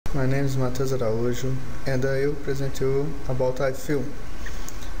My name is Matheus Araújo and I will present you about iFeel.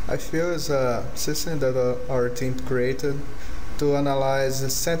 iFeel is a system that our team created to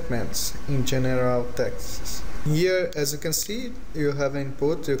analyze sentiments in general texts. Here, as you can see, you have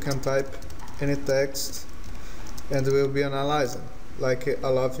input, you can type any text and it will be analyzed. Like I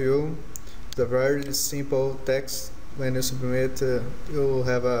love you, the very simple text. When you submit, you will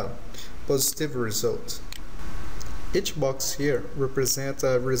have a positive result. Each box here represents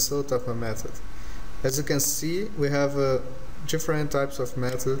a result of a method. As you can see, we have different types of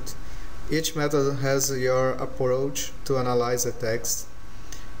methods. Each method has your approach to analyze a text.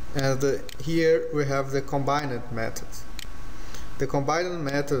 And here we have the combined method. The combined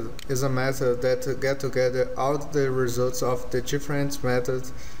method is a method that gets together all the results of the different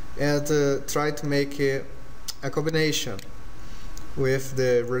methods and try to make a combination with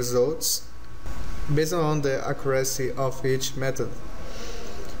the results based on the accuracy of each method.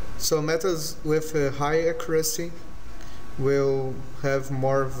 So methods with a high accuracy will have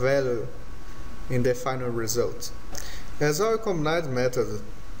more value in the final result. As our combined method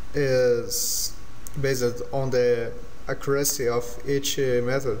is based on the accuracy of each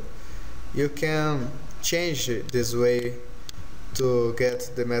method, you can change this way to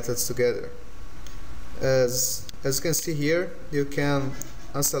get the methods together. As you can see here, you can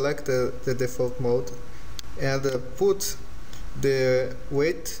unselect the default mode and put the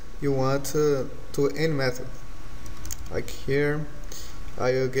weight you want to any method. Like here,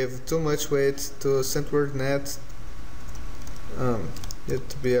 I will give too much weight to sent-word net, it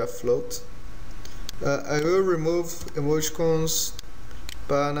to be a float. I will remove emoticons,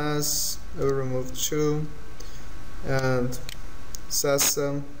 panas, I will remove 2, and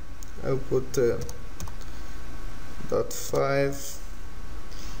sasa, I will put .5.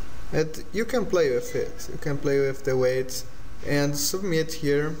 And you can play with it. You can play with the weight and submit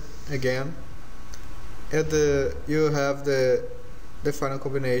here again. And you have the final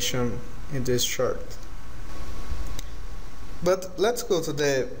combination in this chart. But let's go to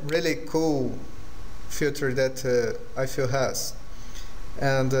the really cool filter that iFeel has.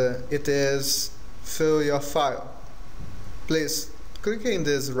 And it is fill your file. Please click in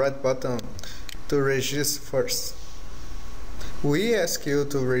this red button to register first. We ask you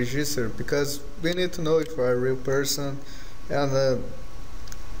to register because we need to know if you are a real person and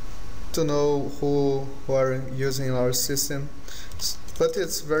to know who are using our system. But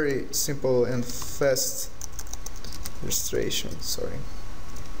it's very simple and fast registration. Sorry.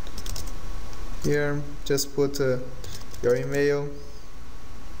 Here, just put your email.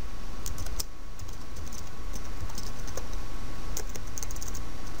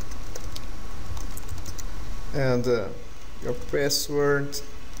 And your password,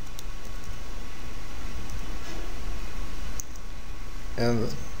 and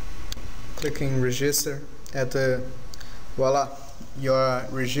clicking register, and voila, you are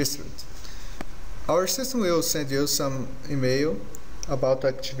registered. Our system will send you some email about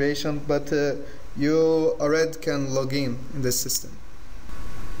activation, but you already can log in the system.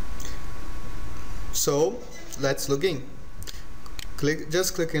 So let's log in.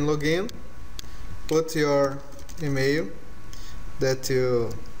 Just click in login, put your email that you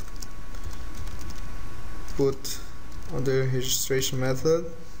put on the registration method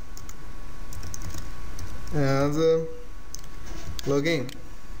and log in.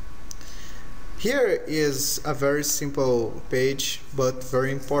 Here is a very simple page but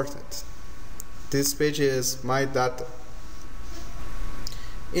very important. This page is My Data.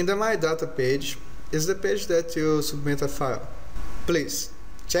 In the My Data page is the page that you submit a file. Please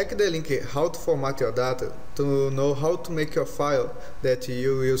check the link how to format your data to know how to make your file that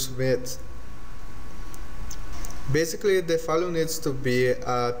you will submit. Basically, the file needs to be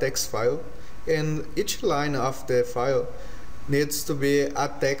a text file, and each line of the file needs to be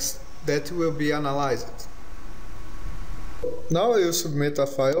a text that will be analyzed. Now I will submit a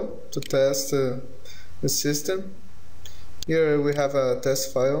file to test the system. Here we have a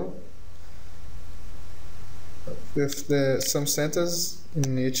test file with some sentences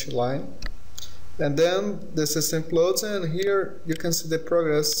in each line, and then the system uploads, and here you can see the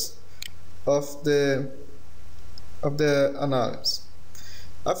progress of the analysis.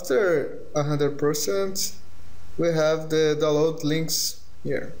 After 100%, we have the download links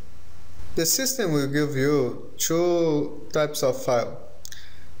here. The system will give you two types of file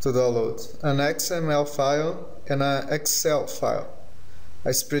to download: an XML file and an Excel file, a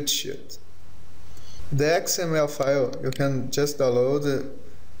spreadsheet. The XML file you can just download it,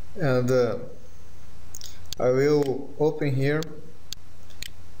 and I will open here.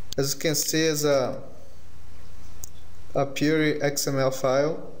 As you can see, is a pure XML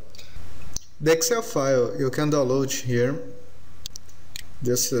file, The Excel file you can download here.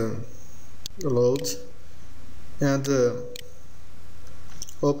 Just load and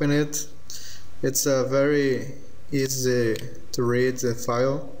open it. It's a very easy to read the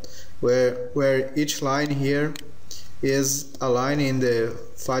file where each line here is a line in the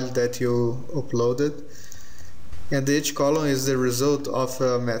file that you uploaded, and each column is the result of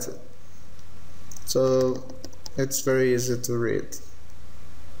a method. So it's very easy to read.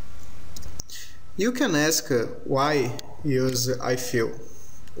 You can ask why use iFeel.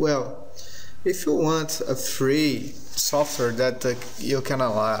 Well, if you want a free software that you can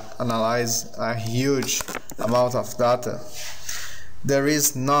analyze a huge amount of data, there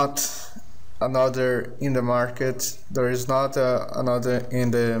is not another in the market, there is not another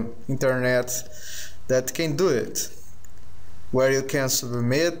in the internet that can do it, where you can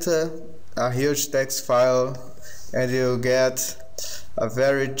submit a huge text file and you get a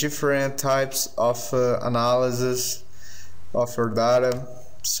very different types of analysis of your data.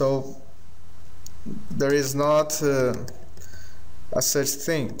 So there is not such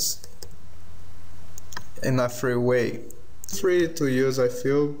things in a free way. Free to use, I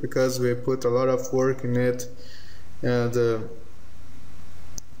feel, because we put a lot of work in it, and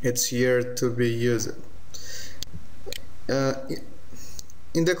it's here to be used. In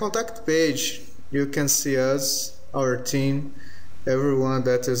the contact page you can see us, our team, everyone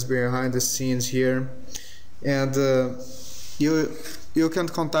that is behind the scenes here, and you can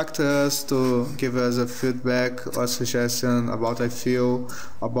contact us to give us a feedback or suggestion about iFeel,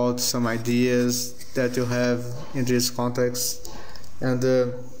 about some ideas that you have in this context, and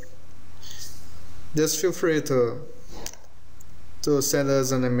just feel free to send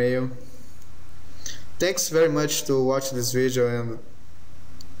us an email. Thanks very much to watch this video, and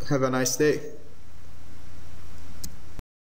have a nice day.